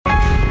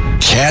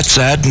Cats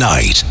at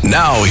Night.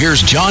 Now,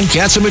 here's John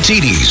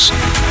Catsimatidis.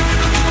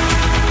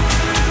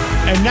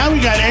 And now we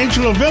got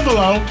Angelo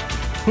Vivolo,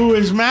 who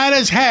is mad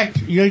as heck.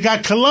 You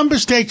got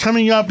Columbus Day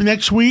coming up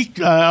next week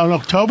on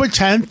October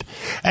 10th,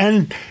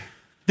 and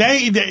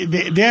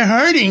they're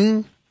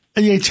hurting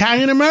the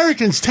Italian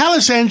Americans. Tell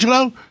us,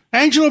 Angelo.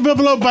 Angelo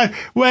Vivolo, by the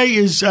way,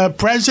 is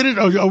president,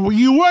 or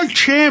you were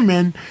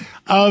chairman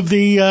of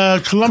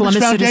the Columbus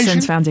Foundation?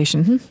 Citizens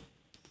Foundation. Mm-hmm.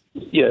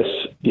 Yes.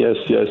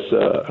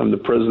 I'm the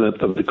president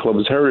of the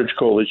Columbus Heritage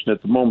Coalition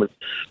at the moment.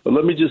 But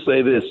let me just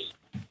say this.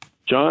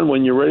 John,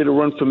 when you're ready to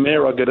run for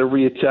mayor, I'll get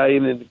every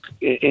Italian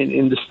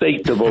in the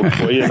state to vote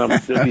for you, and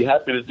I'll be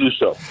happy to do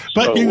so.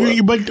 But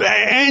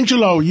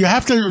Angelo, you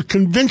have to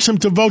convince them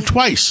to vote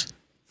twice.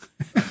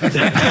 The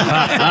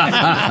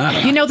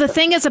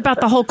thing is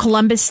about the whole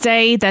Columbus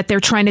Day that they're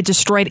trying to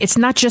destroy it. It's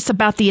not just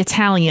about the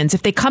Italians.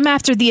 If they come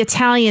after the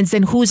Italians,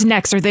 then who's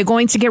next? Are they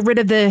going to get rid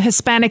of the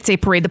Hispanic Day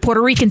Parade, the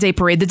Puerto Rican Day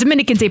Parade, the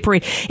Dominican Day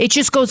Parade? It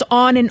just goes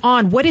on and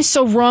on. What is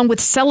so wrong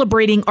with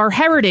celebrating our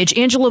heritage?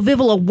 Angelo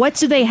Vivolo, what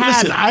do they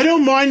have? Listen, I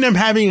don't mind them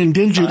having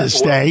Indigenous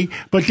Day,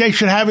 but they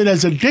should have it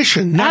as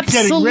addition, not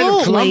getting rid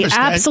of Columbus Day.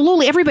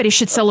 Absolutely. Everybody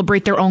should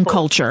celebrate their own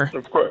culture.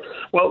 Of course.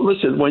 Well,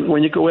 listen,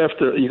 when you're going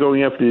after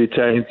the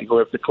Italians, you go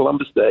after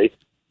Columbus Day.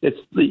 It's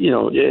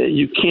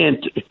you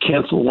can't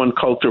cancel one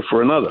culture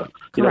for another.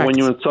 When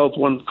you insult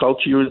one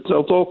culture, you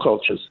insult all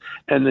cultures.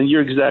 And then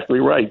you're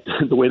exactly right.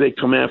 The way they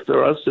come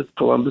after us at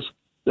Columbus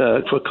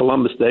for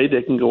Columbus Day,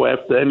 they can go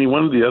after any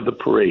one of the other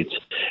parades.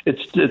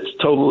 It's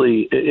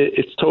totally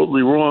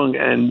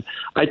wrong.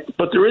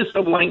 But there is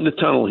some light in the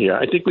tunnel here.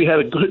 I think we had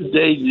a good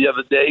day the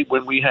other day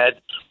when we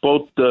had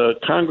both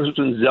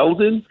Congressman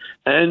Zeldin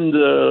and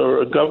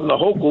Governor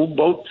Hochul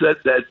both said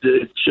that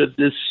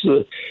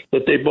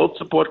that they both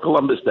support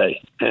Columbus Day,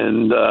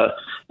 and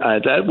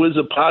that was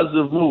a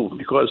positive move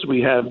because we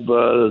have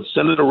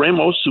Senator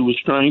Ramos, who was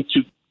trying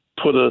to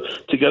put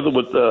together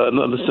with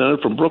another senator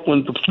from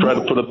Brooklyn to try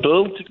to put a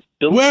bill.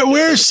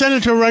 Where is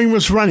Senator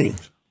Ramos running?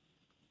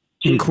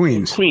 In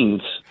Queens.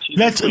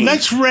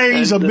 Let's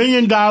raise $1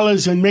 million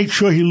and make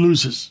sure he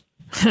loses.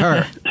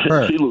 Her.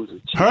 She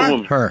loses.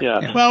 Her.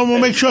 Yeah. Well, we'll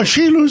make sure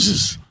she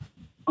loses.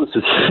 But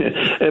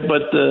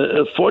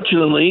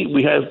fortunately,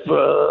 we have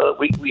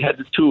we had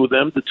the two of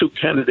them, the two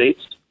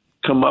candidates,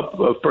 come up.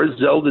 First,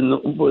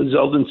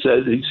 Zeldin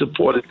said he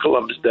supported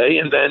Columbus Day,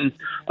 and then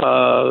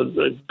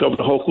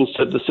Governor Hochul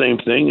said the same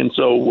thing. And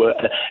so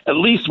at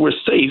least we're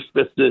safe.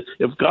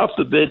 If God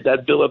forbid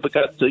that bill ever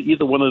got to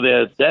either one of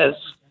their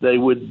desks, they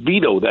would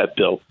veto that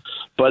bill.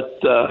 But,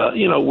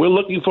 we're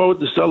looking forward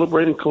to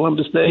celebrating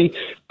Columbus Day.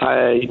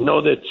 I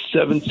know that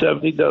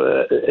 770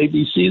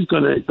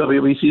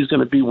 WABC is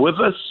going to be with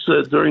us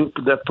during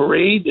that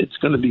parade. It's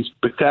going to be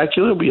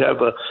spectacular. We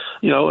have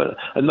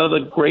another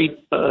great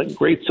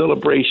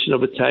celebration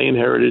of Italian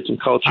heritage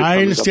and culture.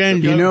 I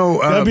understand.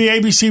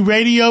 WABC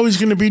Radio is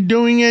going to be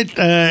doing it,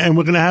 and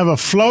we're going to have a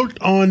float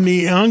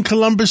on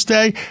Columbus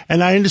Day.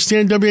 And I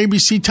understand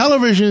WABC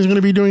Television is going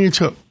to be doing it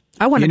too.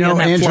 I want to be on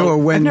that Angela,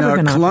 float. when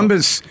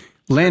Columbus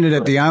landed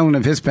at the island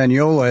of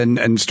Hispaniola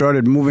and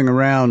started moving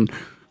around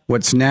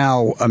what's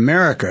now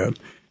America,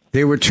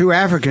 there were two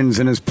Africans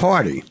in his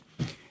party.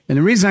 And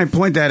the reason I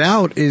point that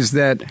out is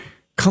that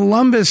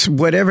Columbus,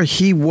 whatever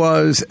he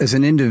was as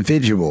an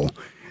individual,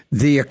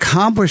 the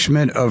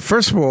accomplishment of,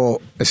 first of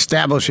all,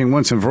 establishing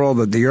once and for all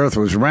that the earth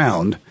was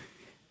round,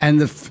 and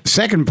the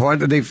second part,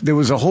 that there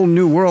was a whole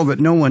new world that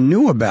no one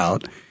knew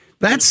about,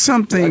 that's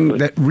something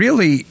that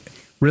really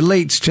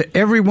relates to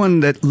everyone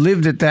that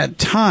lived at that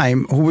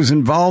time who was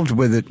involved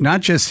with it,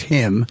 not just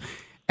him.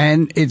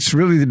 And it's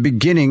really the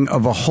beginning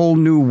of a whole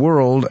new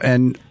world.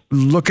 And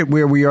look at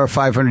where we are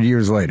 500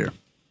 years later.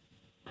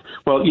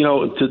 Well,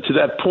 to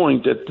that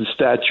point, at the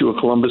statue of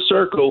Columbus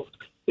Circle,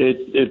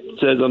 it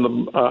says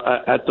on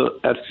at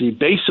the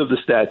base of the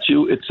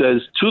statue, it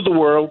says, "To the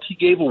world, he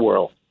gave a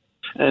world,"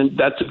 and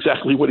that's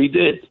exactly what he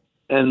did.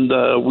 And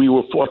we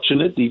were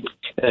fortunate. He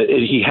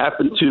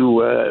happened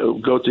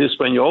to go to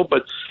Hispaniola.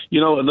 But,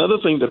 another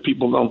thing that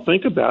people don't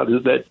think about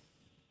is that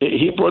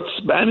he brought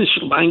Spanish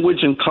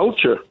language and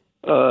culture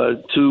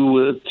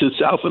to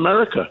South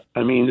America.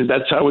 I mean,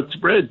 that's how it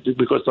spread,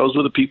 because those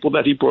were the people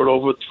that he brought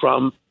over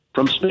from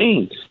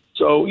Spain.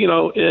 So,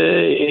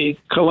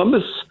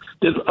 Columbus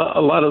did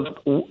a lot of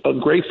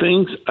great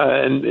things.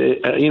 And,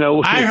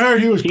 I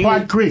heard he was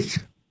part Greek.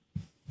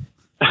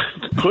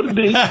 Could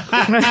be.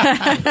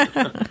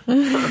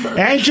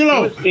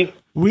 Angelo,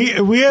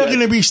 we are going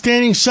to be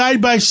standing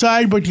side by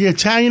side with the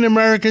Italian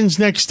Americans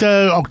next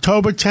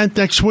October 10th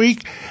next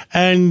week,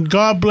 and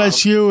God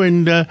bless you,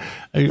 and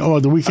or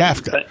the week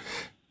after.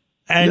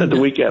 And the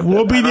week after.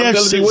 We'll be there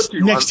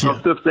next year.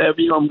 On Fifth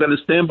Avenue, I'm going to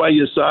stand by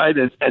your side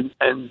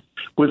and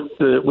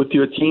with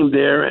your team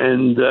there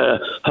and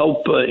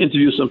help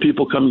interview some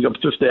people coming up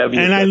Fifth Avenue.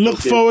 And I look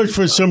forward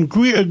for some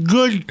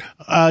good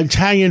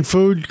Italian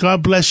food.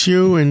 God bless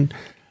you, and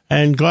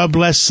God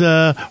bless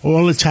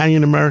all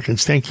Italian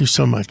Americans. Thank you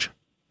so much.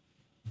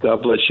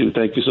 God bless you.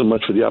 Thank you so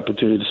much for the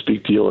opportunity to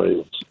speak to your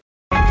audience.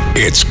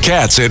 It's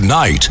Cats at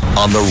Night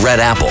on the Red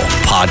Apple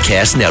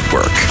Podcast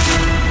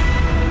Network.